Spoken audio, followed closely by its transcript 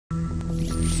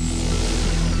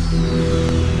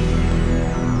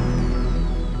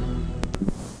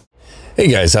Hey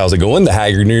guys, how's it going?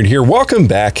 TheHaggardNerd here. Welcome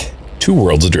back to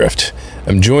Worlds Adrift.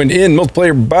 I'm joined in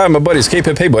multiplayer by my buddies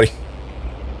K-Pip. Hey buddy.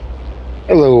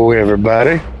 Hello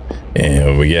everybody.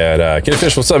 And we got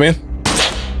Kidfish. What's up, man?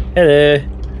 Hello.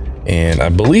 And I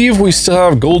believe we still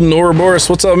have Golden Ouroboros.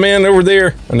 What's up, man, over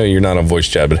there? I know you're not on voice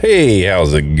chat, but hey,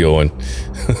 how's it going?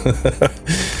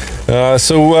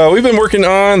 So we've been working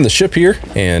on the ship here,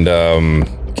 and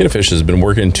Kidfish has been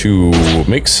working to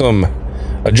make some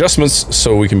adjustments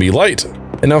so we can be light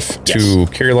enough to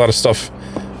carry a lot of stuff.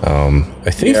 I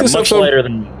think this much episode... lighter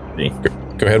than me.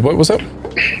 Go ahead, what was that?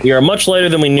 We are much lighter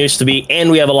than we used to be,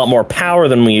 and we have a lot more power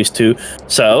than we used to.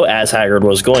 So, as Haggard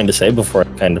was going to say before I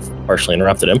kind of partially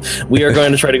interrupted him, we are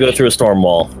going to try to go through a storm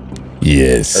wall.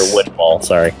 Yes. Or wind wall,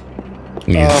 sorry.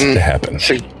 Needs to happen.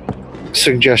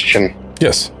 Suggestion.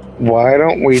 Yes. Why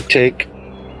don't we take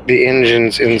the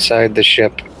engines inside the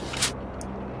ship?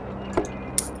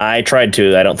 I tried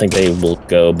to. I don't think they will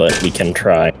go, but we can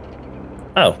try.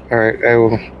 Oh. Alright, I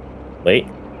will. Wait.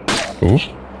 Ooh.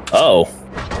 Oh.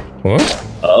 What?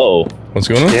 Oh. What's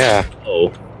going on? Yeah.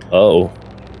 Oh. Oh.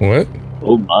 What?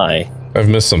 Oh my. I've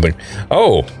missed something.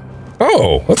 Oh.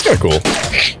 Oh, that's kind of cool.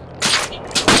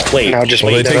 Wait. Now just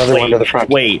move that other one to the front.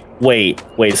 Wait a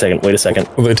second. Wait a second.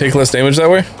 Will they take less damage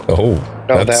that way? Oh.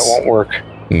 No, that won't work.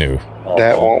 No.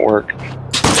 That won't work.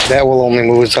 That will only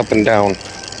move us up and down.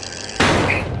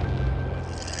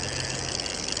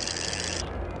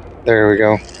 There we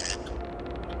go.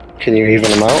 Can you even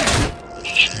them out?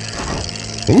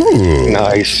 Ooh.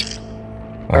 Nice.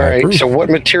 Alright, so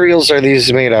what materials are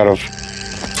these made out of?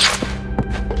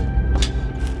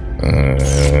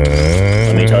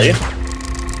 Let me tell you.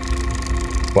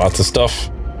 Lots of stuff.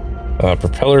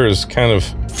 Propeller is kind of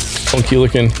funky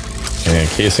looking, and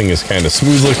casing is kind of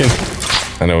smooth looking.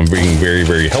 I know I'm being very,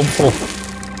 very helpful.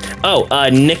 Oh,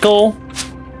 nickel,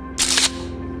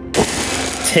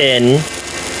 tin,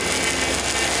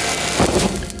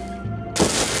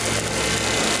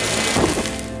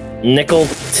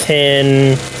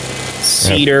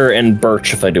 cedar, and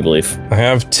birch, if I do believe. I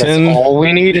have tin. That's all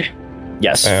we need?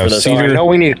 Yes. I have for those. cedar. I know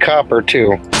we need copper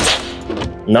too.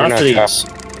 Not for these.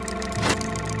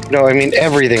 No, I mean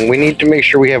everything. We need to make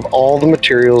sure we have all the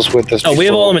materials with us. Oh, we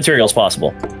have all the materials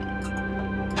possible.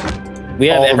 We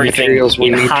have all everything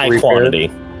in high quantity.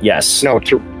 Yes. No,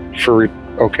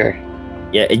 okay.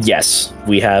 Yeah. Yes,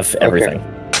 we have everything.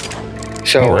 Okay.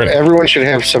 So everyone should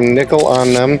have some nickel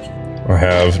on them. I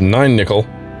have 9 nickel.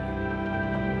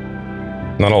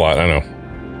 Not a lot, I know.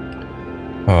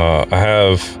 I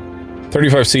have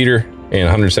 35 cedar and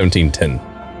 117 tin.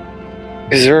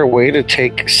 Is there a way to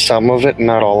take some of it,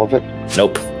 not all of it?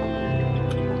 Nope.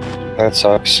 That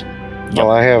sucks. Yep.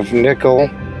 Well, I have nickel.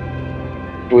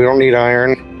 We don't need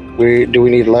iron. Do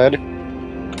we need lead?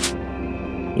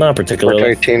 Not particularly.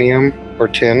 Or titanium or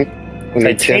tin?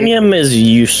 Titanium is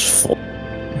useful.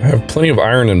 I have plenty of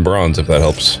iron and bronze, if that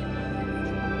helps.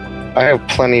 I have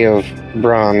plenty of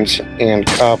bronze and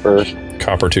copper.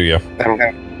 Copper too, yeah. I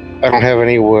don't have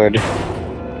any wood.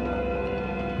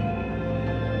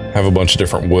 I have a bunch of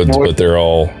different woods, but they're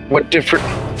all... What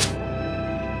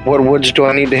woods do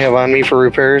I need to have on me for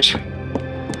repairs?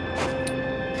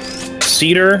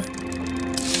 Cedar.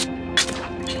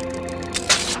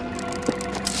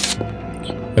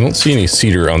 I don't see any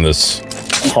cedar on this.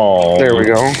 Oh. There we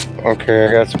go. Okay,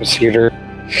 I got some cedar.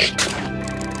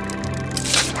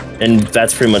 And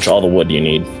that's pretty much all the wood you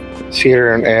need.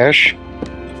 Cedar and ash?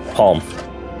 Palm.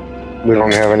 We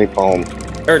don't have any palm.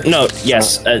 Or, no,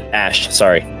 yes, ash,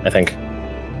 sorry, I think.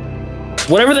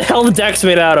 Whatever the hell the deck's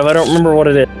made out of, I don't remember what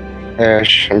it is.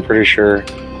 Ash, I'm pretty sure.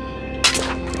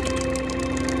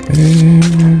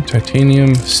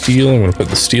 Titanium, steel. I'm going to put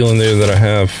the steel in there that I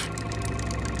have.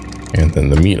 And then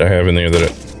the meat I have in there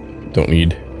that I don't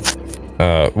need.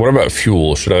 What about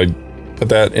fuel? Should I put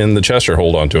that in the chest or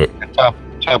hold on to it?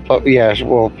 Top up, yeah,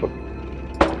 well,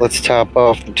 let's top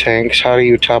off the tanks. How do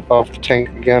you top off the tank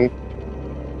again?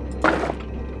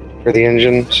 For the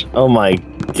engines? Oh my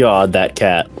god, that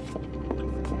cat.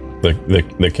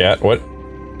 The cat? What?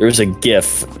 There's a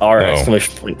GIF,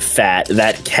 exclamation point, fat.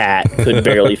 That cat could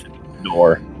barely fit the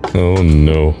door. Oh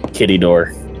no. Kitty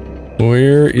door.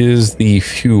 Where is the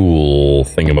fuel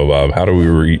thingamabob? How do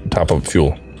we top up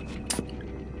fuel?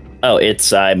 Oh,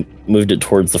 I moved it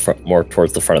towards the front, more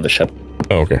towards the front of the ship.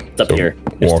 Oh, okay. It's up here.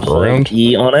 There's Walk around?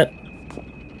 E on it.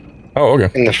 Oh, okay.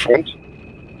 In the front?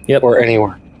 Yep. Or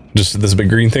anywhere? Just this big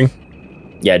green thing?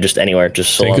 Yeah, just anywhere.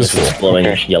 Just so Tank long is as it's glowing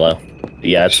yellow.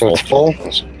 Yeah, it's so full.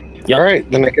 it's full? Yep. Alright,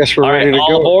 then I guess we're ready to go.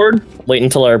 All aboard. Wait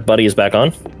until our buddy is back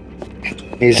on.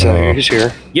 He's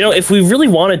here. You know, if we really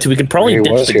wanted to, we could probably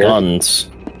ditch the here. guns.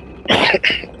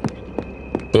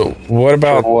 But what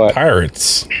about what?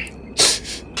 pirates?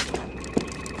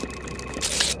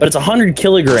 But it's 100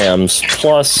 kilograms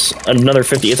plus another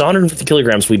 50. It's 150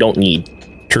 kilograms we don't need.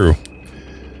 True.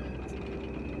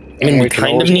 I mean, we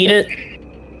kind of need it.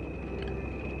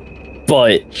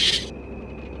 But...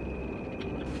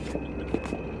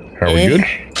 Are we good?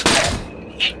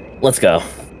 Let's go. All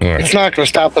right. It's not going to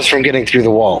stop us from getting through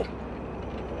the wall.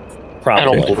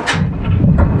 Probably.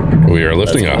 We are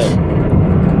lifting off.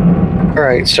 All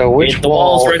right, so which the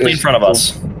wall's directly in front of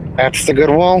us. That's the good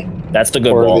wall? That's the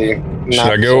good Or wall. Should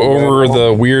I go over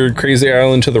the weird, crazy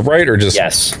island to the right, or just...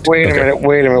 Yes. Wait a minute,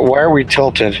 wait a minute. Why are we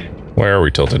tilted? Why are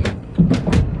we tilted?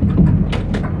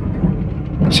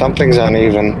 Something's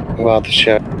uneven about the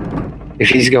ship. If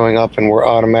he's going up and we're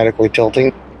automatically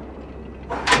tilting.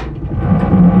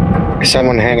 Is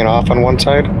someone hanging off on one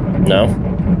side? No.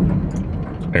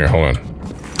 Here, hold on.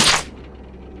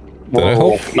 Did I Whoa,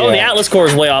 help? Oh, the yeah. Atlas core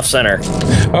is way off center.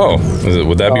 Oh,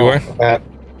 would that be why?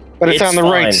 But it's on the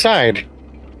right fine. side.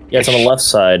 Yeah, it's on the left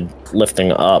side,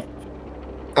 lifting up.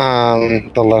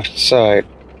 On the left side.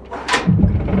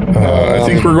 I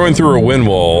think we're going through a wind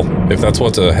wall, if that's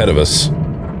what's ahead of us.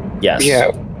 Yes. Yeah.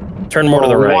 Turn more to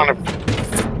the right.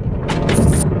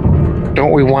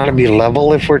 Don't we want to be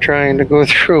level if we're trying to go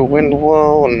through a wind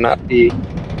wall and not be...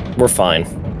 We're fine.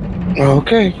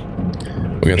 Okay.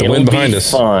 We got the wind behind us.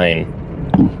 Fine.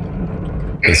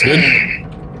 That's good.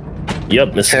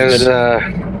 Yep, this Has is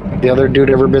good. the other dude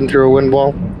ever been through a wind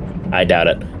wall? I doubt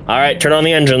it. All right, turn on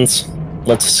the engines.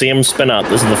 Let's see them spin up.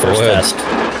 This is the first Go ahead. test.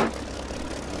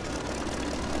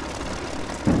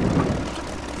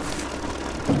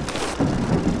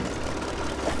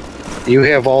 You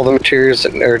have all the materials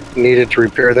that are needed to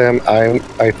repair them.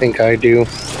 I think I do.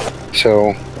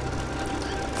 So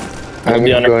I'm be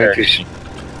going unrepaired. to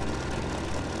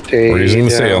stay We're using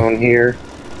the sail. down here.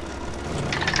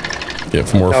 Yeah,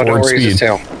 for more No, don't forward raise the speed.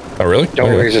 sail. Oh, really? Don't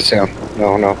Okay. raise the sail.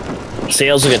 No, no.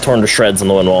 Sails will get torn to shreds on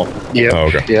the wind wall. Yep. Oh,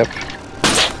 okay. Yep.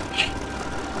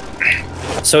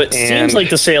 So it seems And- like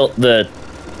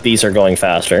these are going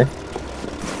faster.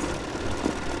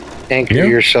 Anchor Yeah.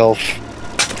 yourself.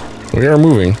 We are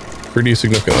moving pretty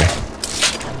significantly.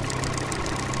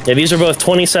 Yeah, these are both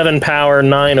 27 power,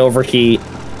 9 overheat.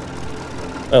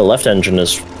 Oh, left engine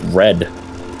is red.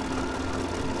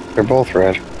 They're both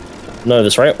red. No,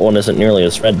 this right one isn't nearly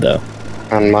as red, though.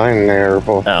 On mine, they're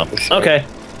both. Oh, the same. okay.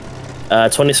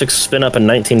 26 spin up and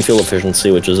 19 fuel efficiency,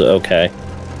 which is okay.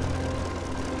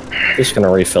 Just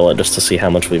gonna refill it just to see how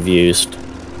much we've used.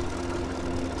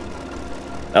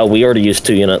 Oh, we already used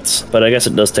 2 units, but I guess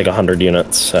it does take 100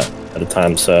 units at a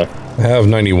time, so... I have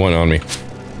 91 on me.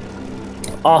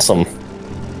 Awesome.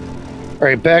 All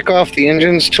right, back off the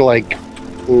engines to like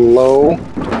low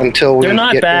until we. They're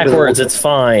not get into the- backwards, it's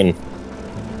fine.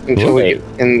 until we Wait.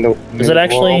 get in the. Does it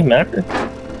actually matter?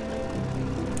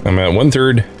 I'm at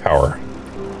 1/3 power.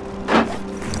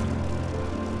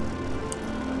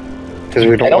 Because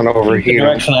we don't want to The overheat them.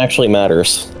 direction actually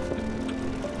matters.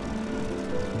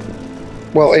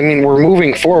 Well, I mean, we're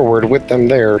moving forward with them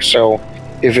there, so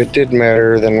if it did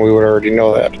matter, then we would already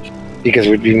know that because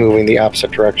we'd be moving the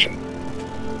opposite direction.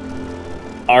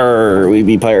 Arr, we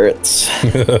be pirates.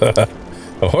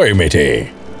 Ahoy, matey!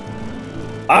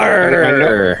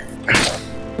 Arr!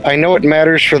 I know it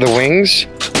matters for the wings,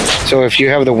 so if you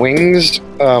have the wings,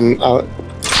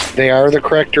 they are the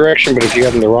correct direction, but if you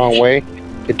have them the wrong way,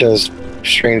 it does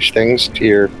strange things to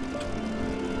your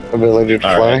ability to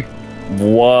All fly. right.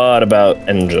 What about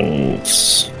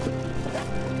engines?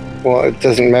 Well, it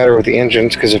doesn't matter with the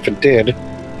engines, because if it did,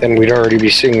 then we'd already be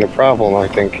seeing the problem, I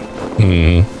think.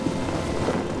 Hmm.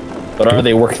 But are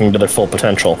they working to their full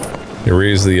potential? You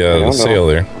raise the don't sail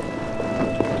there.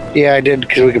 Yeah, I did,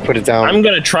 because we could put it down. I'm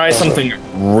gonna try something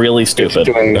really It's stupid.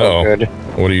 doing no Uh-oh. good.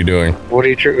 What are you doing? What are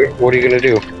you gonna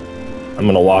do? I'm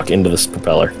gonna walk into this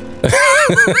propeller.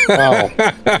 Oh,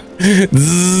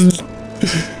 Zzz.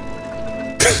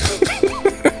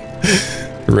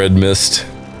 Red mist.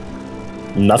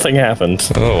 Nothing happened.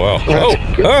 Oh, wow. Oh!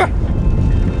 Ah!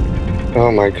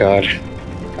 oh my god!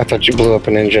 I thought you blew up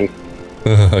an engine.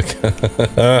 We're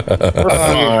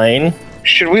fine.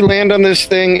 Should we land on this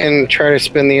thing and try to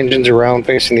spin the engines around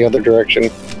facing the other direction?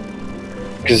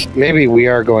 Because maybe we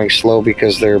are going slow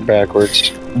because they're backwards.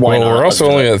 Why Well, not? we're also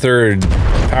Let's do only it. at 3rd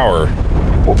power.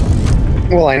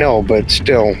 Well, I know, but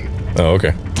still, Oh,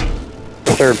 okay.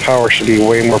 the third power should be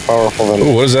way more powerful than.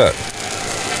 Ooh, what is that?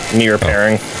 Me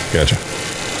repairing. Gotcha.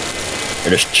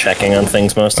 You're just checking on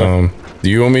things mostly. Do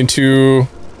you want me to...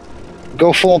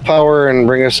 Go full power and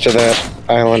bring us to that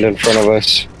island in front of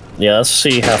us. Yeah, let's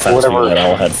see how fast we Whatever. get.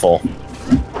 I'll head full.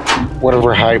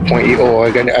 whatever high point you. Oh,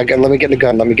 I got. Let me get the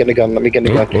gun. Let me get the gun. Let me get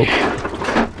the gun.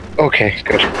 Oh. Okay,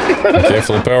 good. Okay,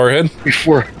 full power ahead.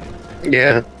 Before,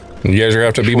 yeah. You guys are gonna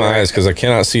have to be my eyes because I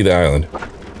cannot see the island.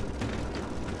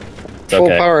 Full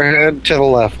power ahead to the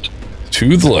left.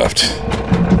 To the left.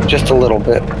 Just a little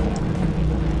bit.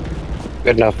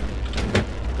 Good enough.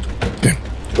 Okay.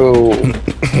 Oh,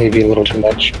 maybe a little too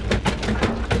much.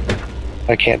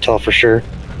 I can't tell for sure.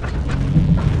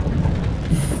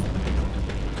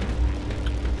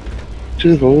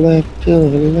 To the left, to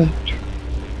the left.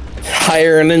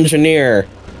 Hire an engineer.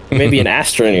 Maybe an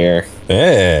astroneer.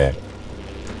 Yeah.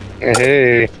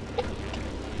 Hey.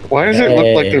 Why does it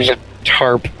look like there's a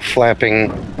tarp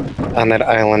flapping on that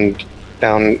island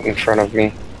down in front of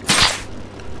me?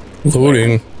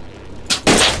 Loading.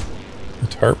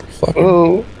 Tarp flapping.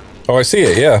 Oh. Oh, I see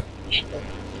it. Yeah.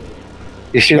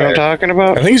 You see what I'm talking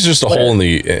about? I think it's just a hole in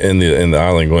the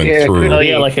island going through. Oh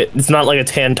yeah, like it's not like a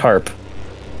tan tarp.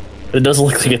 It does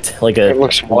look like a. It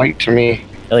looks white to me.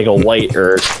 Like a white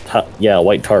or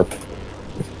white tarp.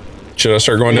 Should I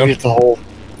start going down? It's the hole.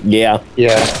 Yeah.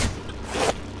 Yeah.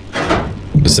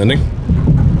 Descending.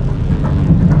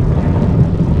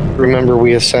 Remember,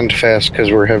 we ascend fast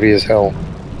because we're heavy as hell.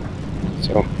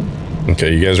 So.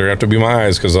 Okay, you guys are gonna have to be my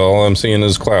eyes because all I'm seeing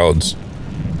is clouds.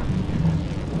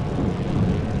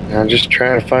 I'm just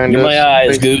trying to find. You're my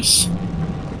eyes, Goose.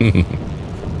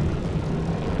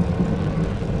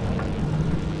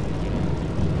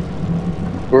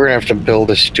 We're gonna have to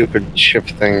build a stupid ship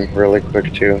thing really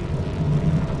quick too.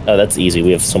 Oh, that's easy.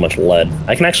 We have so much lead.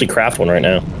 I can actually craft one right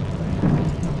now.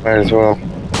 Might as well.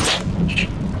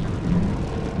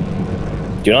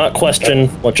 Do not question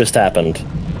what just happened.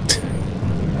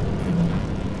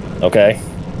 Okay?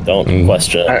 Don't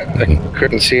question. I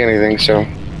couldn't see anything, so.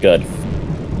 Good.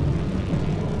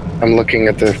 I'm looking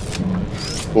at the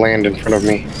land in front of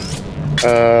me.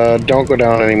 Don't go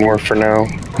down anymore for now.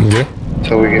 Okay.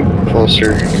 Until we get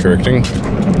closer. Correcting.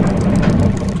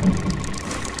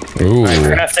 Ooh. I'm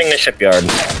crafting the shipyard.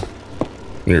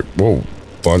 Whoa.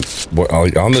 What,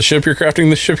 on the ship you're crafting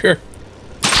the shipyard?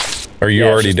 Or are you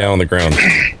already down on the ground?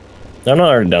 I'm not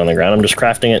already down on the ground. I'm just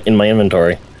crafting it in my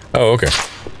inventory. Oh, okay.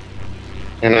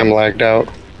 And I'm lagged out,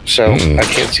 so I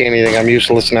can't see anything. I'm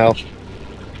useless now.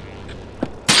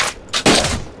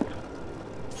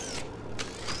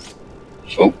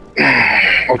 Oh.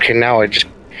 Okay, now I just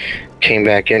came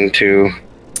back into...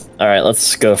 Alright,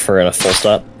 let's go for a full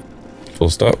stop.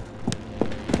 Full stop.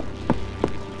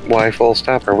 Why full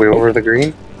stop? Are we over the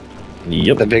green?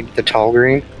 Yep. The tall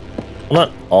green? Well,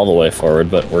 not all the way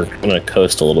forward, but we're gonna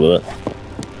coast a little bit.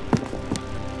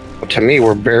 Well, to me,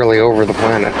 we're barely over the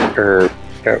planet, or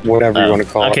whatever you want to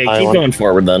call it. Okay, keep going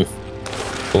forward then.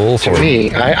 Full forward. To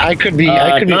me, I could be.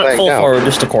 I could be not lagged full out. forward,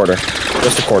 just a quarter.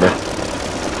 Just a quarter.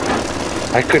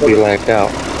 I could be lagged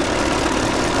out.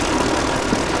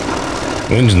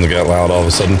 Engines got loud all of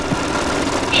a sudden.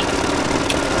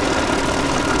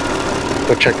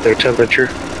 Go check their temperature.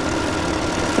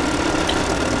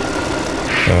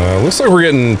 Looks like we're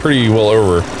getting pretty well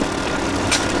over.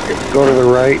 Go to the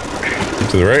right.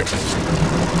 To the right?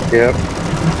 Yep.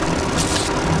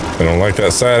 I don't like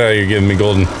that side eye you're giving me,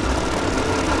 Golden.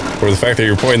 Or the fact that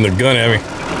you're pointing the gun at me.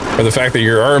 Or the fact that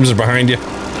your arms are behind you.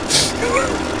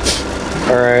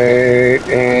 Alright,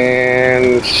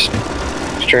 and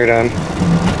straight on.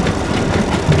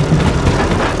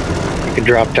 You can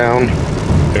drop down.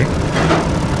 Okay.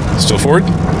 Still forward?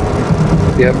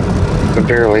 Yep, but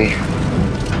barely.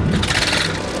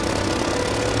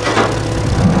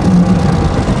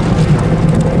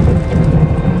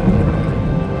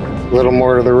 A little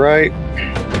more to the right.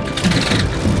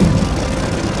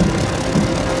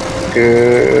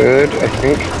 Good, I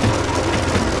think.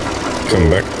 Come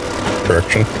back.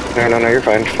 Correction. No, you're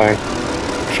fine, fine.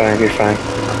 Fine, you're fine.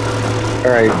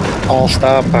 Alright, all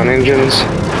stop on engines.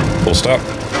 Full stop.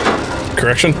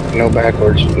 Correction. No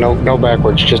backwards. No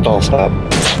backwards, just all stop.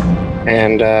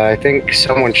 And I think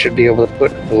someone should be able to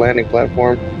put the landing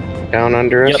platform down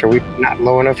under us. Are we not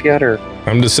low enough yet, or?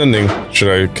 I'm descending. Should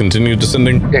I continue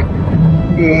descending? Yeah.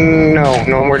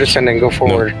 No, we're descending. Go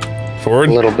forward. No. Forward?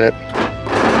 A little bit.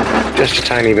 Just a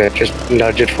tiny bit. Just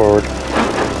nudge it forward.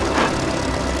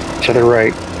 To the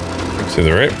right. To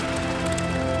the right.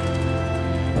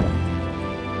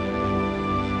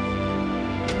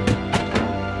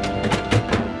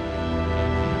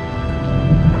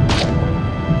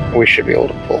 We should be able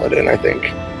to pull it in, I think.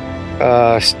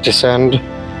 Descend.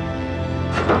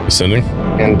 Descending.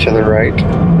 And to the right.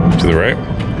 To the right.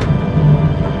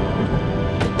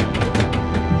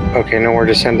 Okay, now we're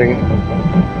descending.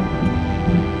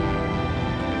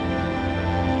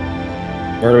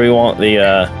 Where do we want the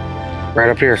Right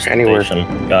up here, anywhere.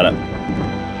 Station. Got it.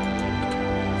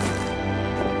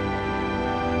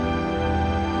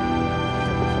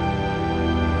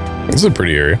 This is a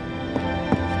pretty area.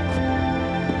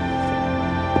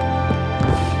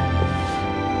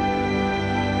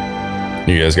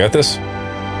 You guys got this?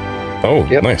 Oh,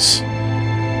 yep. Nice.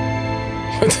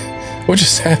 What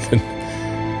just happened?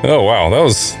 Oh wow, that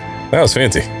was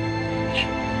fancy.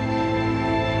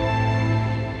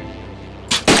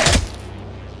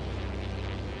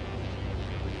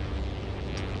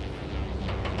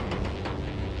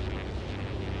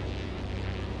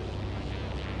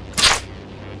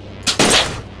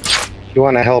 You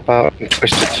want to help out and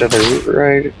twist it to the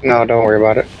right? No, don't worry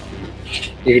about it.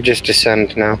 You can just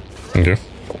descend now. Okay.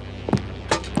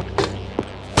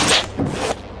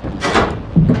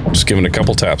 Just giving a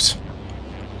couple taps.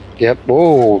 Yep.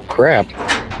 Whoa, crap.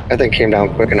 That thing came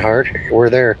down quick and hard. We're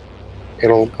there.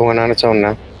 It'll go in on its own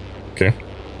now. Okay.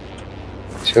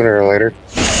 Sooner or later.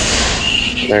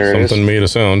 There it is. Something made a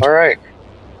sound. All right.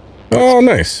 Oh,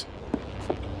 nice.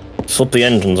 Flip the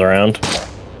engines around.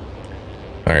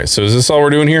 All right, so is this all we're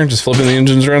doing here? Just flipping the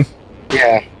engines around?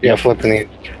 Yeah, flipping the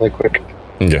really quick.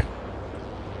 Okay.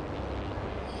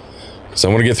 So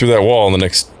I'm going to get through that wall in the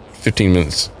next 15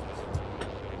 minutes.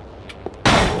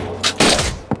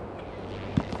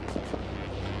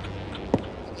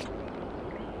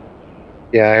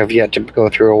 Yeah, I have yet to go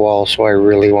through a wall, so I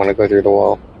really want to go through the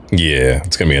wall. Yeah,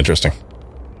 it's going to be interesting.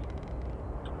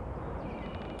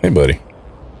 Hey, buddy.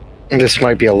 This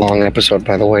might be a long episode,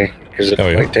 by the way, because it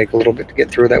might take a little bit to get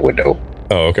through that window.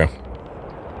 Oh, okay.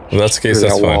 Well, that's the case,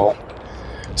 that's fine. Wall.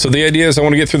 So the idea is I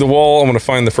want to get through the wall, I'm going to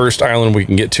find the first island we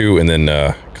can get to, and then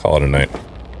call it a night.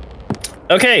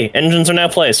 Okay, engines are now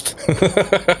placed.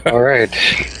 All right.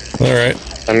 All right.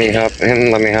 Let me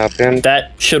hop in.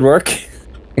 That should work.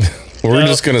 We're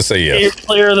just going to say yes. You're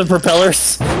clear of the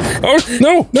propellers. Oh,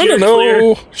 no.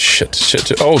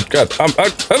 Shit. Oh, God.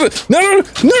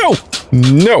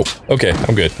 No. Okay,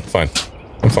 I'm good. I'm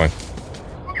fine.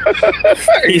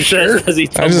 He says as he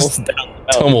tumbles down the mountain.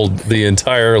 Tumbled the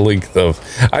entire length of...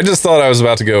 I just thought I was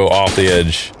about to go off the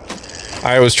edge.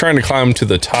 I was trying to climb to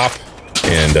the top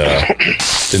and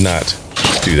did not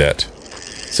do that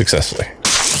successfully.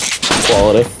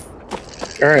 Quality.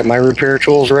 All right, my repair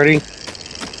tool's ready.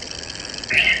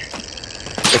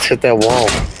 Let's hit that wall.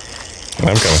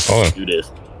 I'm coming. Hold on. Do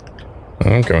this.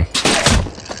 I'm coming.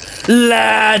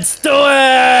 Let's do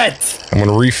it! I'm going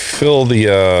to refill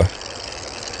the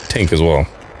tank as well.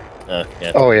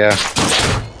 Yeah. Oh, yeah.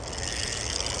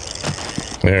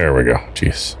 There we go.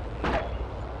 Jeez.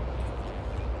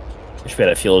 You should be at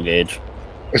a fuel gauge.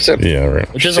 What's up? Yeah,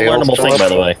 right. Which is a learnable thing, by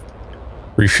the way.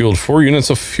 Refueled 4 units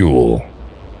of fuel.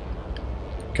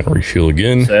 Gonna refuel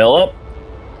again. Sail up.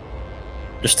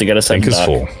 Just to get us tank is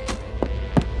full.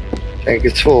 Tank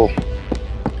is full.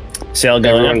 Sail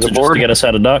going up just to get us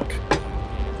out of dock.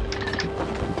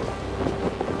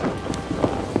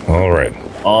 All right.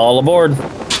 All aboard.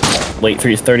 Wait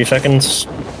 30 seconds.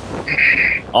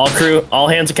 All crew, all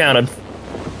hands accounted.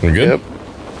 We're good?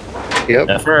 Yep.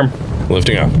 Affirm.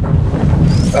 Lifting up.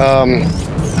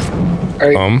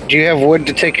 Do you have wood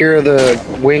to take care of the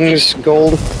wings,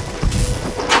 Gold?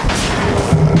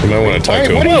 You might want to talk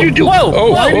to him. What did you do?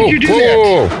 Why did you do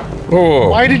that? Whoa.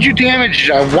 Why did you damage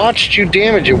it? I watched you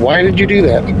damage it. Why did you do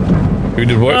that? Who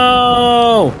did what?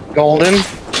 Oh! Golden.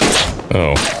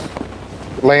 Oh.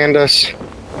 Land us.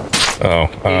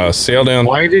 Oh. Sail down.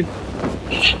 Why did...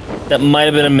 That might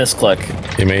have been a misclick.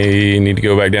 You may need to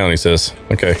go back down, he says.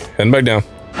 Okay, heading back down.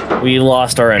 We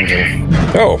lost our engine.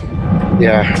 Oh.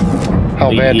 Yeah.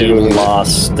 How bad did we lose?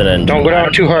 Lost an engine. Don't go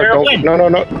down too hard.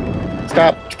 No.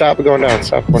 Stop going down.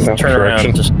 Stop going down. Turn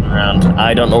around. Just turn around.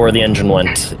 I don't know where the engine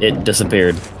went. It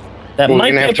disappeared. That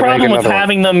might be a problem with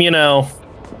having them, you know.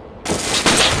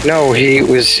 No, he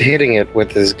was hitting it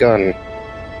with his gun.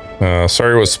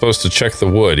 Sorry, was supposed to check the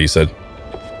wood, he said.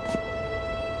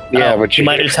 Yeah, but you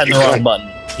might have just had the wrong button.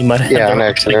 You might have had the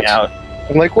wrong thing out.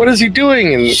 I'm like, what is he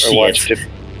doing? And I watched it.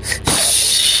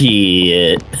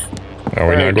 Shit. Are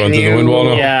we not going through the wind wall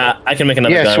now? Yeah, I can make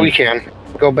another gun. Yes, we can.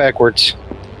 Go backwards.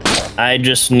 I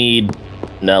just need,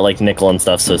 like, nickel and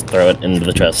stuff, so throw it into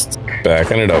the chest.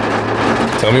 Backing it up.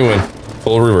 Tell me when.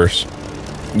 Full reverse.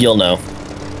 You'll know.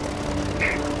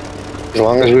 As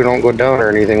long as we don't go down or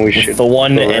anything, we should. The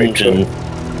one engine.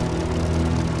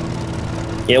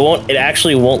 It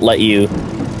actually won't let you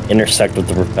intersect with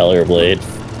the propeller blade.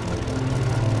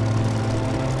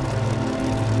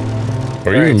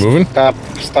 Are you even moving?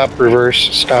 Stop,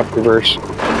 reverse.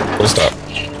 Full stop.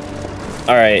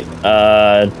 Alright,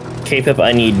 K-Pip,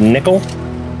 I need nickel.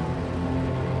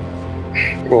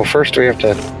 Well, first we have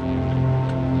to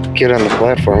get on the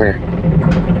platform here.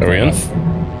 Are we in?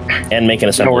 And make an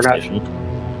assembly we're not. station.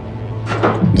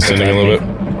 Descending a little bit.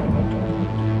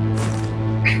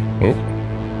 Oh.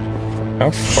 How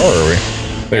far are we?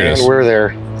 There it And is. we're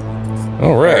there.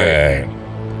 All right.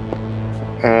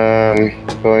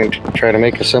 Going to try to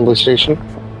make assembly station,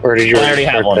 or did you I already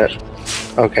have start one. that?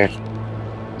 Okay.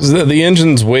 The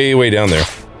engine's way down there.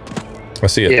 I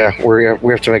see it. Yeah, we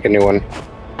have to make a new one.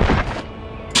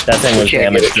 That thing was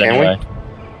can't get damaged it, can we? anyway.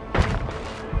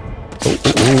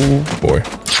 Oh, boy.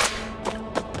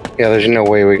 Yeah, there's no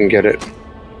way we can get it.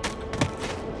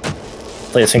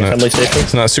 Placing assembly station?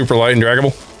 It's not super light and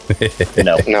draggable?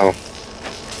 No. No.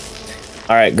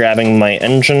 Alright, grabbing my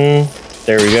engine.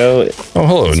 There we go. Oh,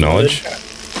 hello, knowledge.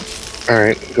 All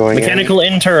right, going Mechanical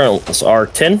internals are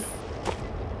tin. in.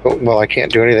 Oh, well, I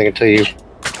can't do anything until you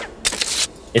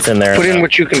It's in there. put in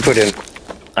what you can put in.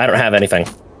 I don't have anything.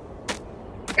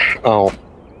 Oh.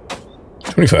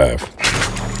 25.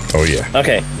 Oh, yeah.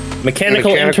 Okay. Mechanical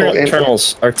Mechanical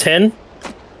internals are tin.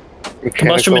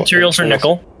 Combustion materials are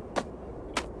nickel.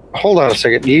 Hold on a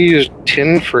second. You use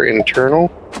tin for internal?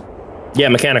 Yeah,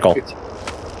 mechanical.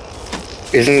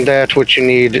 Isn't that what you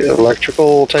need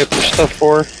electrical type of stuff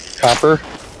for? Copper?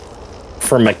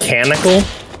 For mechanical?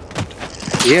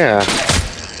 Yeah.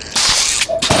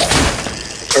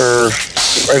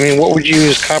 I mean, what would you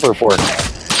use copper for?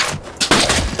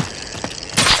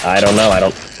 I don't know. I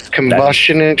don't.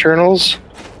 Combustion internals?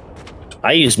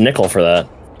 I use nickel for that.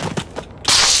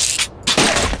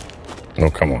 Oh,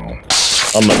 come on.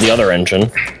 On the other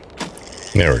engine.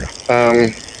 There we go.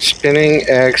 Spinning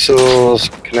axles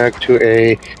connect to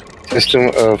a system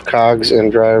of cogs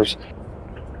and drives.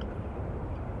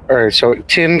 Alright, so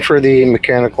tin for the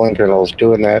mechanical internals,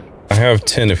 doing that. I have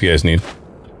 10 if you guys need.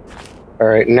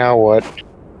 Alright, now what?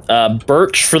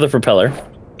 Birch for the propeller.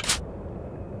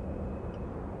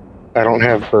 I don't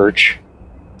have birch.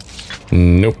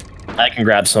 Nope. I can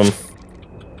grab some.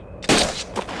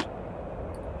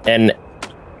 And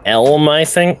elm, I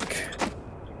think.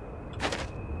 I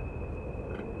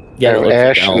Yeah, it have looks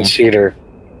like ash elm. and cedar.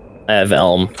 I have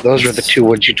elm. Those are the two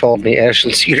woods you told me, ash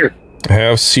and cedar. I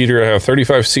have cedar. I have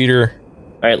 35 cedar.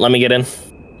 All right, let me get in.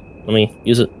 Let me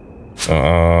use it.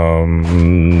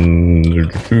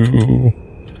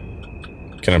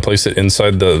 Can I place it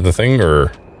inside the thing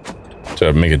or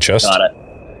to make a chest? Got it.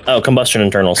 Oh, combustion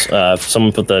internals.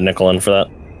 Someone put the nickel in for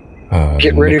that.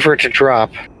 Get ready for it to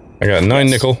drop. I got 9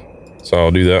 nickel, so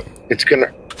I'll do that. It's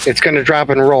gonna drop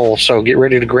and roll, so get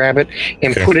ready to grab it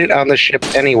and Okay. put it on the ship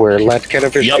anywhere. Let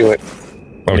Kennefish Yep. do it.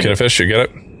 Oh, can I fish? You get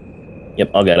it?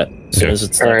 Yep, I'll get it as soon Okay. as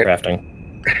it's done Alright. crafting.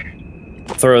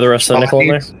 Throw the rest of the nickel in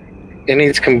there. It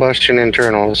needs combustion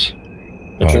internals.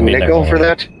 Which would be Nickel for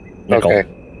that? Nickel. Okay.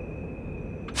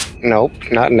 Nope,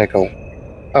 not nickel.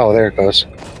 Oh, there it goes.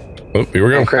 Oh, here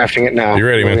we I'm go. crafting it now. You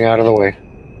ready, man? Moving out of the way.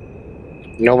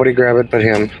 Nobody grab it but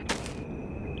him.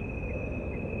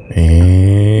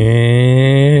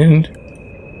 And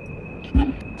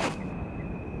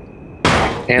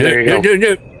And there you go. Get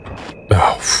it.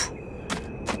 Oh,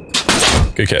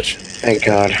 good catch. Thank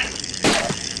God.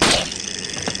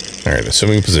 All right,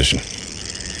 assuming position.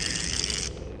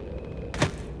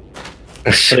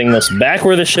 Putting this back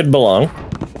where this should belong.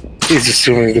 He's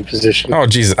assuming the position. Oh,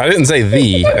 Jesus. I didn't say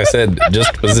the. I said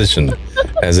just position.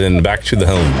 As in back to the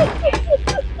helm.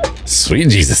 Sweet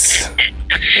Jesus.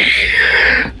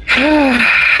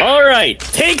 All right,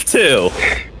 take 2.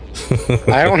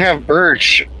 I don't have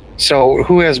birch. So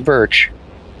who has birch?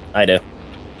 I do.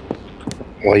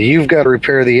 Well, you've got to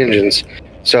repair the engines.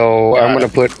 So I'm going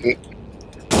to put...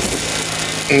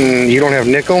 you don't have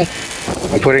nickel?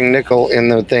 I'm putting nickel in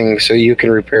the thing so you can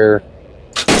repair...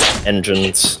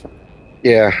 Engines.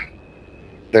 Yeah.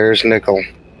 There's nickel.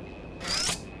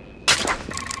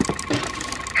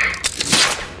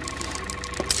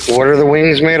 What are the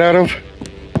wings made out of?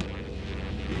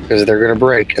 Because they're going to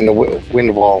break in the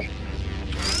wind wall.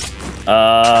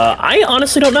 I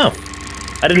honestly don't know.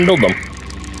 I didn't build them.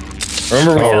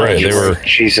 Remember we Oh, found right, these. they were.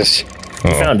 Jesus.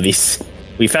 We found these.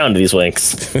 We found these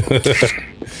wings.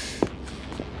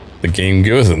 The game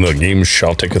goeth and the game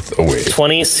shall taketh away.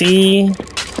 20C.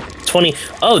 20.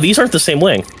 Oh, these aren't the same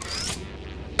wing.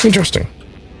 Interesting.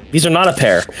 These are not a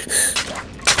pair.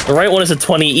 The right one is a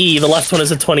 20E. The left one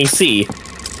is a 20C.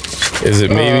 Is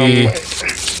it maybe?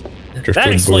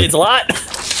 That explains a lot.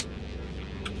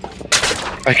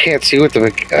 I can't see what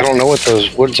the... I don't know what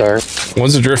those woods are.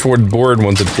 One's a driftwood board,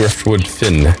 one's a driftwood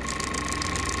fin.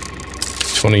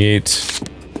 28.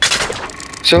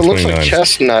 So it looks 29. like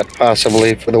chestnut,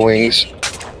 possibly, for the wings.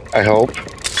 I hope.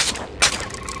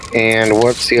 And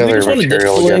what's the other There's one of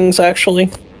material the again? wings, actually.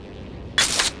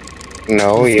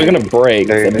 No, They're gonna break.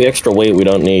 That'd be extra weight we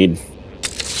don't need.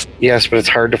 Yes, but it's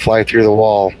hard to fly through the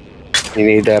wall. You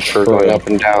need that for going up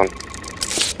and down.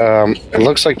 It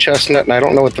looks like chestnut, and I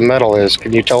don't know what the metal is.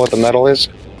 Can you tell what the metal is?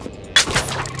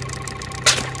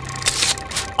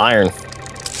 Iron.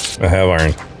 I have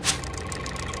iron.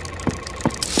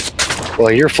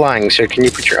 Well, you're flying, so can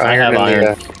you put your iron I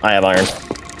have iron.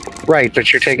 Right,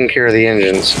 but you're taking care of the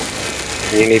engines.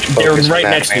 You need to focus They're right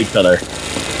on that, next to each other.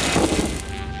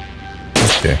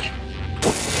 Okay.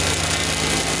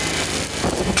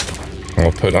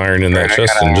 I'll put iron in that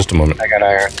chest in just a moment. I got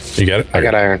iron. You got it? I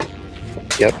got iron.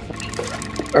 Yep.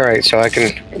 Alright, so I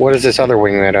can... What is this other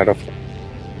wing made out of?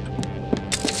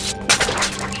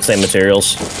 Same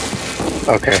materials.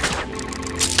 Okay.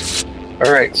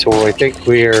 Alright, so I think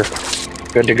we are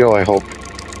good to go, I hope.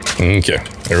 Okay.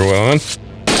 Everyone on?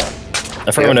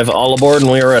 Affirmative. All aboard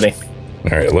and we are ready.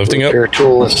 Alright, lifting up. Your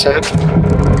tool is set.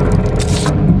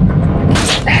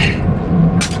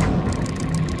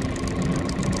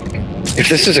 If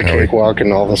this is a cakewalk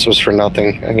and all this was for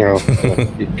nothing, you know,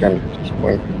 you kind of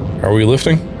disappointed. Are we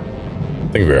lifting? I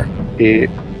think we are.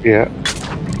 Yeah.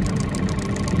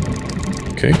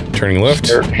 Okay, turning left.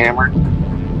 Hammer.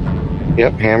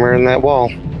 Yep, hammer in that wall.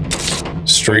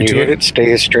 Straight to it.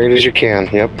 Stay as straight as you can.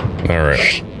 Yep.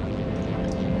 Alright.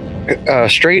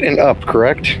 Straight and up,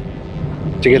 correct?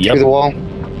 To get through the wall?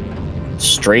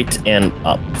 Straight and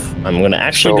up. I'm going to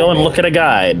actually go and look at a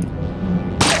guide.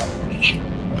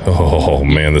 Oh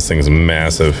man, this thing's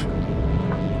massive.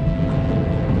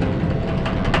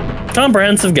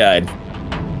 Comprehensive guide.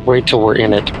 Wait till we're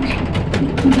in it.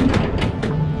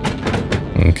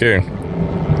 Okay.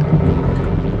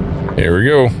 Here we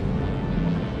go.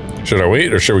 Should I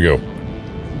wait or should we go?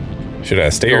 Should I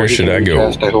stay or should I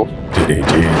go? Fast, I hope.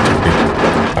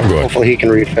 I'm going. Hopefully he can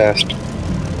read fast.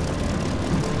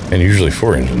 And usually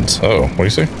 4 engines. Oh, what do you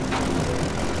say?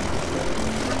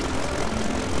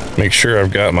 Make sure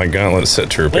I've got my gauntlet set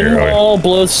to repair. Wind wall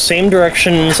blows same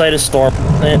direction inside a storm.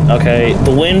 Okay,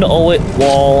 the wind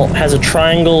wall has a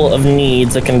triangle of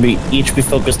needs that can each be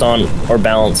focused on or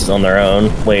balanced on their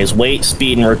own ways. Weight,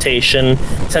 speed, and rotation.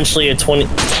 Essentially, a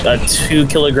 2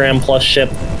 kilogram plus ship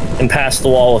can pass the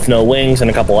wall with no wings and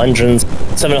a couple engines.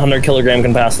 700 kilogram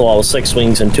can pass the wall with 6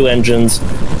 wings and 2 engines.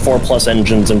 4 plus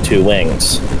engines and 2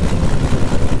 wings.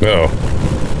 Oh.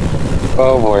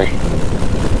 Oh boy.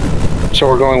 So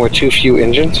we're going with too few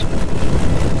engines?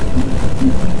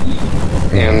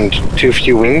 And too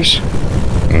few wings?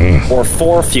 Or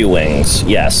 4 few wings,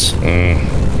 yes.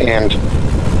 And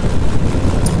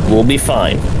we'll be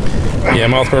fine. Yeah,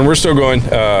 Mouthburn, we're still going.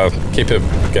 K-Pip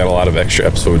got a lot of extra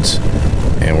episodes,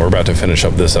 and we're about to finish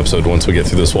up this episode once we get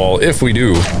through this wall, if we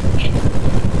do.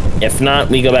 If not,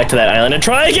 we go back to that island and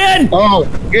try again! Oh,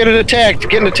 getting attacked,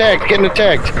 getting attacked, getting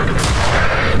attacked.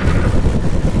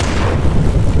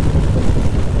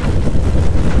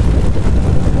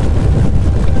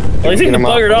 Well, I think he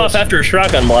buggered off after a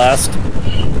shotgun blast.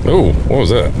 Oh, what was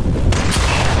that?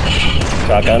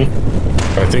 Shotgun.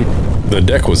 I think the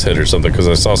deck was hit or something, because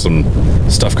I saw some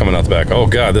stuff coming out the back. Oh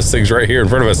god, this thing's right here in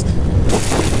front of us.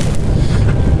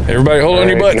 Everybody hold on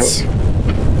your butts. It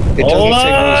doesn't say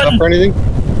close up or anything?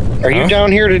 Are you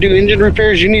down here to do engine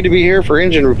repairs? You need to be here for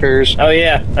engine repairs. Oh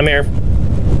yeah, I'm here.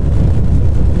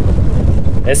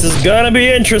 This is gonna be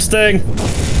interesting.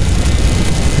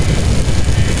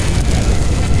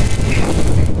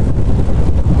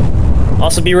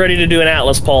 Also, be ready to do an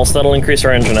Atlas pulse. That'll increase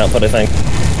our engine output, I think.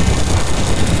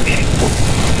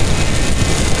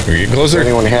 Are we getting closer? Does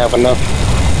anyone have enough?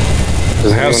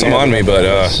 I have some on me, but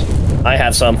I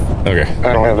have some. okay.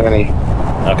 I don't have any.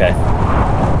 Okay.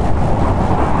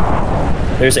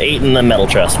 There's 8 in the metal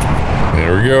chest.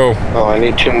 There we go. Oh, I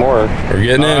need 2 more. We're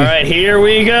getting in. All right, here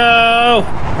we go.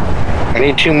 I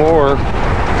need 2 more.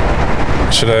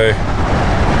 Should I?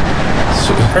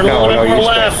 Turn a little bit more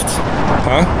left.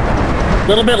 Huh? A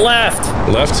little bit left.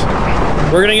 Left?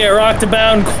 We're gonna get rocked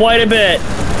abound quite a bit.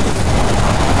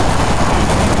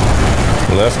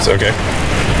 Left, okay.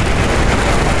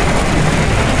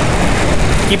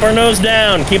 Keep our nose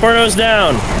down. Keep our nose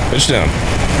down. Pitch down.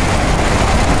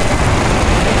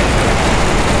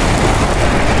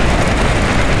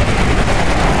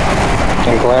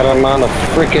 I'm glad I'm on a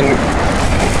freaking...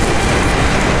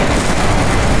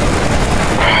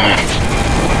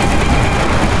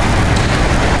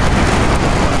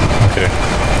 Okay.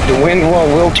 The wind wall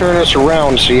will turn us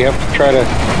around, so you have to try to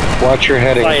watch your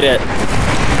heading. Fight it.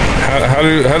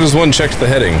 How does one check the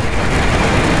heading?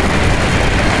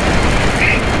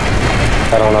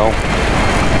 I don't know.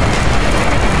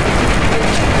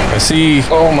 I see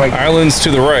islands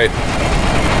to the right.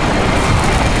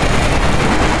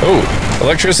 Oh,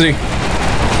 electricity.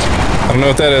 don't know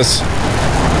what that is.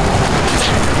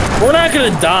 We're not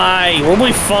gonna die. We'll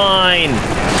be fine.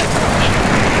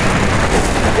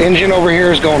 Engine over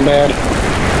here is going bad.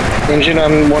 Engine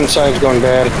on one side is going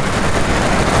bad.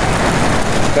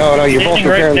 No, you're both right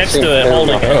repairing next the same. to it,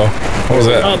 holding it. Oh, what was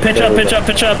that? Oh, pitch up, pitch up,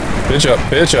 pitch up. Pitch up,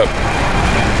 pitch up.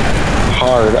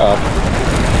 Hard up.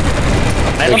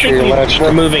 I don't think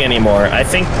we're moving anymore. I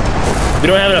think we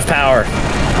don't have enough power.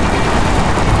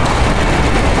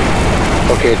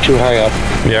 Okay, too high up.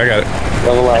 Yeah, I got it.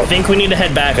 Level out. I think we need to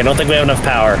head back. I don't think we have enough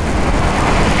power.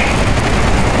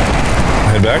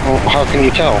 Head back? Well, how can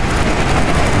you tell?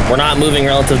 We're not moving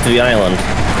relative to the island.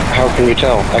 How can you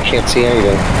tell? I can't see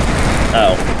anything.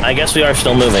 Oh, I guess we are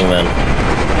still moving then.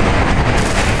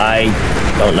 I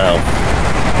don't know.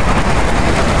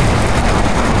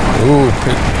 Ooh,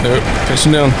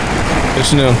 pitching down.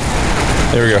 Pitching down.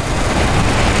 There we go.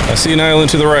 I see an island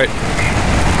to the right.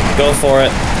 Go for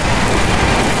it.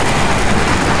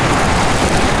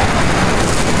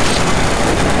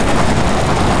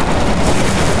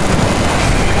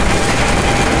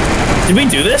 Did we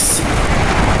do this?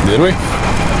 Did we?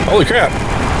 Holy crap.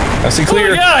 I see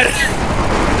clear. Oh my god!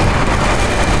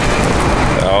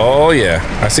 Oh yeah.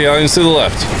 I see islands to the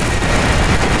left.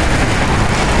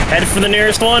 Head for the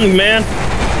nearest one, man.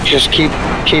 Just keep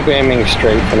aiming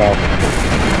straight for now.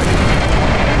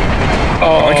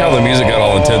 Oh, I like how the music got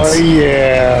all intense. Oh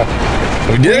yeah.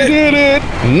 We did it!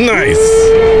 Nice!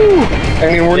 Woo! I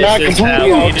mean, we're not This is completely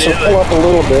how we out, so do pull up a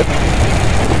little bit.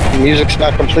 The music's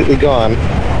not completely gone.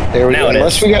 There we Now go. it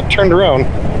Unless is. we got turned around.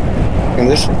 And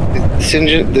this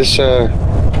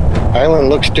island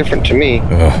looks different to me.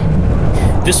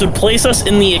 Ugh. This would place us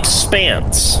in the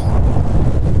expanse.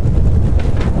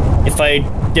 If I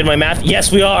did my math,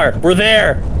 yes, we are. We're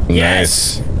there.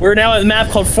 Yes. Nice. We're now at a map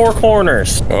called Four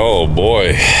Corners. Oh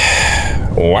boy. It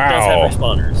does Wow. have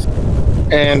respawners.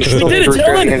 And still did it,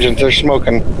 repair Dylan! the engines. They're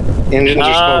smoking. Engines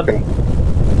are smoking.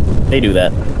 They do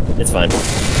that. It's fine.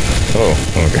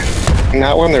 Oh, okay.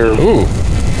 Not when they're... Ooh.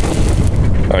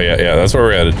 Oh yeah, that's where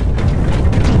we're headed.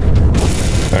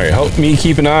 Alright, help me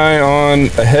keep an eye on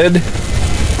ahead.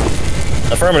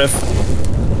 Affirmative.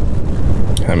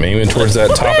 I'm aiming towards that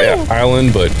top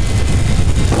island, but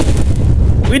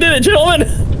We did it, gentlemen!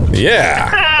 yeah!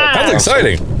 That's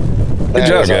exciting. Good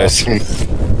job, guys. Awesome.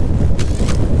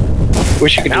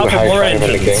 Wish you could do Now a high more five in the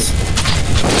game. engines.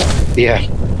 Yeah.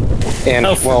 And,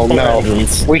 Oh, well, more no.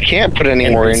 engines. We can't put any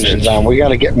And more research. engines on. We got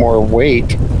to get more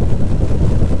weight.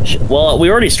 Well, we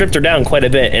already stripped her down quite a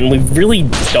bit, and we really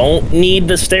don't need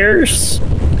the stairs.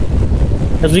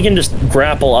 Because we can just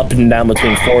grapple up and down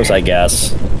between floors, I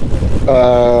guess.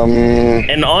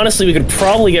 And honestly, we could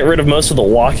probably get rid of most of the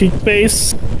walking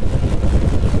space.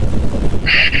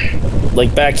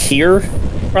 Like back here,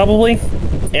 probably.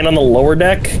 And on the lower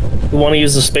deck, we want to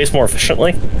use the space more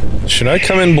efficiently. Should I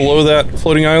come in below that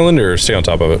floating island or stay on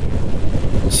top of it?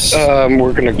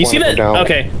 We're going to You see go that? down.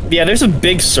 Okay. Yeah, there's a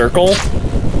big circle.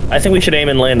 I think we should aim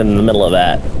and land in the middle of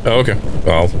that. Oh, okay.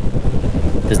 Well,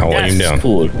 'Cause I'll that's aim down.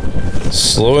 cool.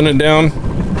 slowing it down.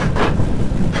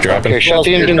 Dropping. Okay, shut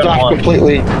the Well, engines you're off done.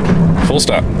 completely. Full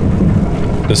stop.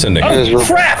 Descending. Oh, Because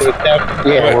crap!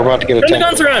 Yeah, we're about to get Turn the attacked.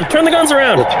 guns around! Turn the guns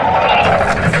around!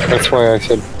 That's why I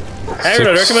said...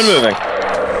 TheHaggardNerd, recommend moving.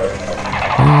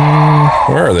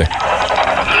 Where are they?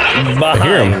 Behind. I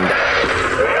hear 'em.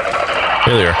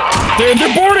 Here they are.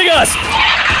 They're boarding us!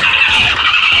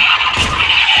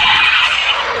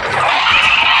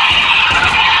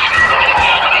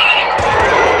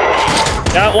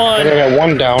 Got I one. got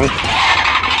one down.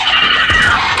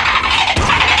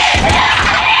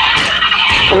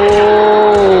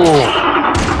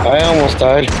 Oh! I almost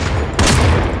died.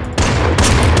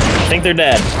 I think they're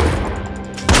dead.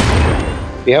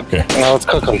 Yep. Okay. Now let's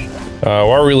cook them. Why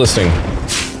are we listening?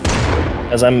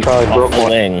 As I'm Probably off broke the one.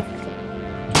 wing.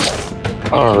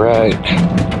 All right.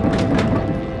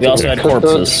 We also had Cook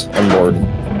corpses on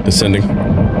board. Descending.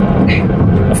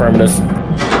 Affirmative.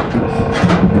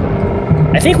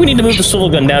 I think we need to move the swivel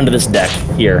gun down to this deck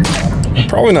here.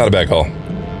 Probably not a bad call.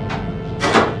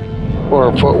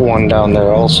 Or put one down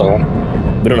there also.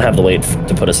 We don't have the weight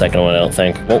to put a second one, I don't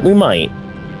think. Well, we might.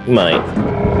 We might.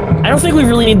 I don't think we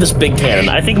really need this big cannon.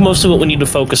 I think most of what we need to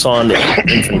focus on is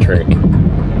infantry.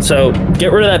 So,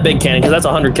 get rid of that big cannon, because that's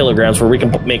 100 kilograms, where we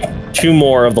can make 2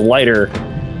 more of the lighter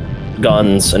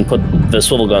guns and put the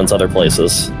swivel guns other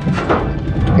places.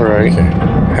 All right. Okay.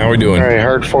 How are we doing? All right,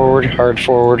 hard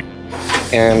forward,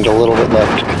 and a little bit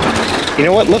left. You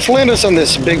know what? Let's land us on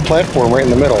this big platform right in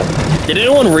the middle. Did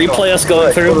anyone replay us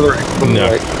going Go to the through? right. Go to the No.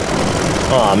 right.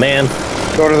 Aw, man.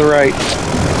 Go to the right.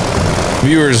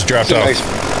 Viewers dropped off Nice.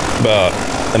 about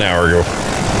an hour ago.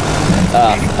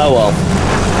 Oh well.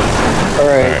 All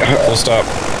right. We'll stop.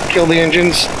 Kill the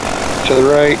engines. To the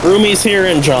right. Rumi's here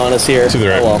and John is here. To the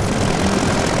right. Oh well.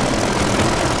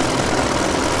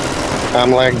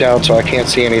 I'm lagged out, so I can't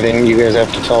see anything. You guys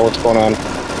have to tell what's going on.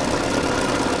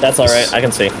 That's all right. I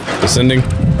can see. Descending.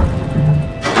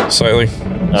 Slightly.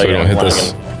 So we don't hit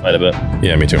this. Quite a bit.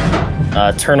 Yeah, me too.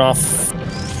 Turn off.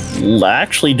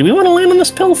 Actually, do we want to land on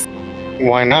this pilf?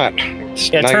 Why not? It's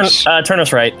Yeah, nice. turn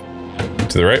us right.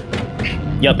 To the right.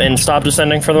 Yep, and stop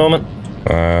descending for the moment.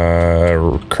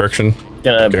 Correction.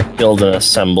 Gonna build an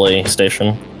assembly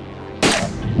station.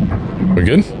 We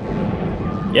good?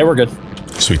 Yeah, we're good.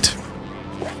 Sweet.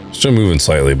 Still moving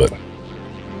slightly, but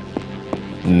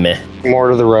Meh.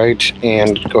 More to the right,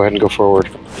 and go ahead and go forward.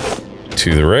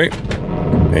 to the right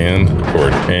and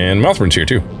forward. And Mouthburn's here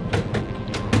too.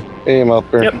 Hey,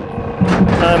 Mouthburn. Yep.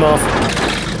 I'm off.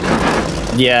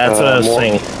 Yeah, that's what I was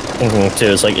thinking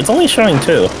too. It's like, it's only showing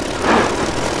 2.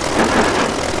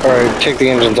 Alright, take the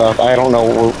engines off. I don't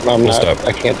know. Stop.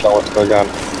 I can't tell what's going on.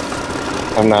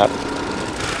 I'm not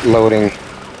loading.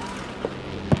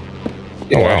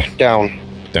 Yeah, Oh, wow. Down.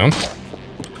 Down.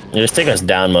 You just take us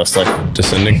down mostly.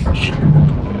 Descending.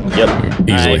 Yep.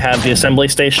 Easily. I have the assembly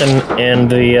station and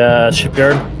the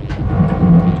shipyard.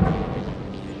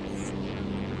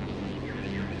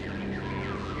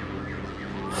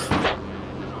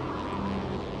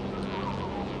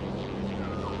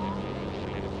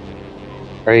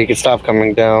 Alright, you can stop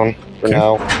coming down for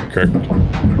now. Correct.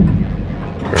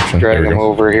 Correction. Drag There we them go.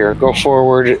 over here. Go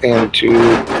forward and to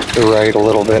the right a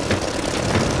little bit.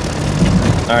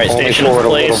 All right, Only station forward in a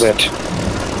place. little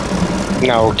bit.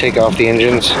 Now take off the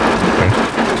engines. Okay.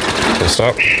 So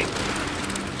stop.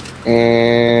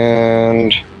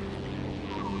 And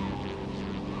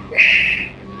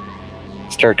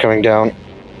start coming down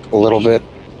a little bit.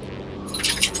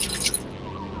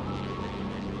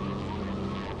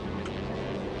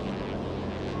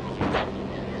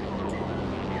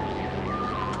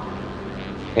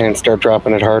 And start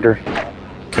dropping it harder.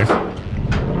 Okay.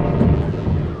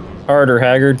 Harder,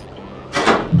 Haggard.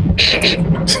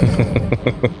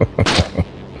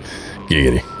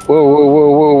 Giggity. Whoa, whoa,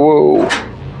 whoa, whoa,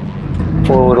 whoa.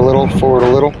 Forward a little, forward a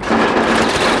little.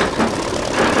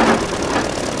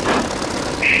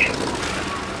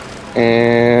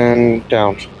 And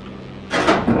down.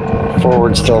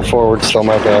 Forward still,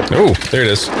 my bad. Oh, there it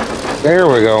is. There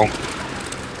we go.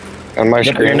 On my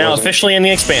screen. You're now wasn't- officially in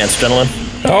the expanse, gentlemen.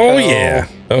 Oh, yeah.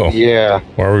 Oh. Yeah.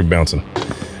 Why are we bouncing?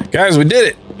 Guys, we did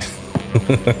it.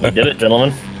 We did it,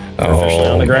 gentlemen. We're officially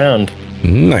on the ground.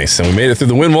 Nice. And we made it through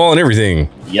the wind wall and everything.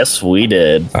 Yes, we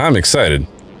did. I'm excited.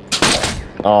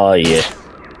 Oh, yeah.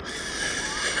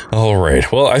 All right.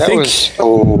 Well, I That think was a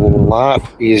lot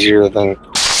easier than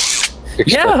expected.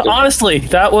 Yeah, honestly,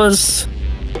 that was...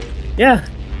 Yeah.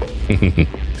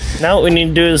 Now what we need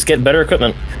to do is get better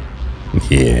equipment.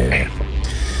 Yeah.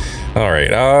 All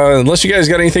right. Unless you guys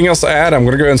got anything else to add, I'm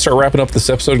going to go ahead and start wrapping up this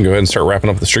episode and go ahead and start wrapping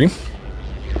up the stream.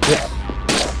 Yeah.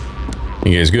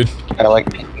 You guys good? I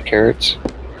like peeling carrots.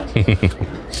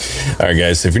 All right,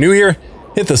 guys. If you're new here,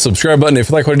 hit the subscribe button. If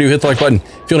you like what I do, hit the like button. If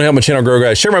you want to help my channel grow,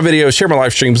 guys, share my videos, share my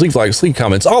live streams, leave likes, leave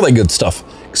comments, all that good stuff.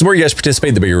 Because the more you guys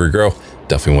participate, the bigger we grow.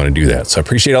 Definitely want to do that. So I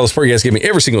appreciate all the support you guys give me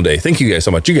every single day. Thank you guys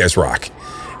so much. You guys rock.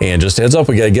 And just a heads up,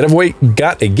 we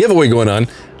got a giveaway going on.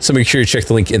 So make sure you check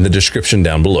the link in the description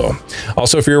down below.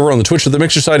 Also, if you're over on the Twitch or the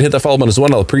Mixer side, hit that follow button as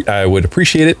well. I would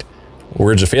appreciate it.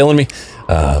 Words are failing me.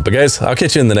 But guys, I'll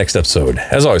catch you in the next episode.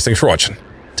 As always, thanks for watching.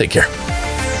 Take care.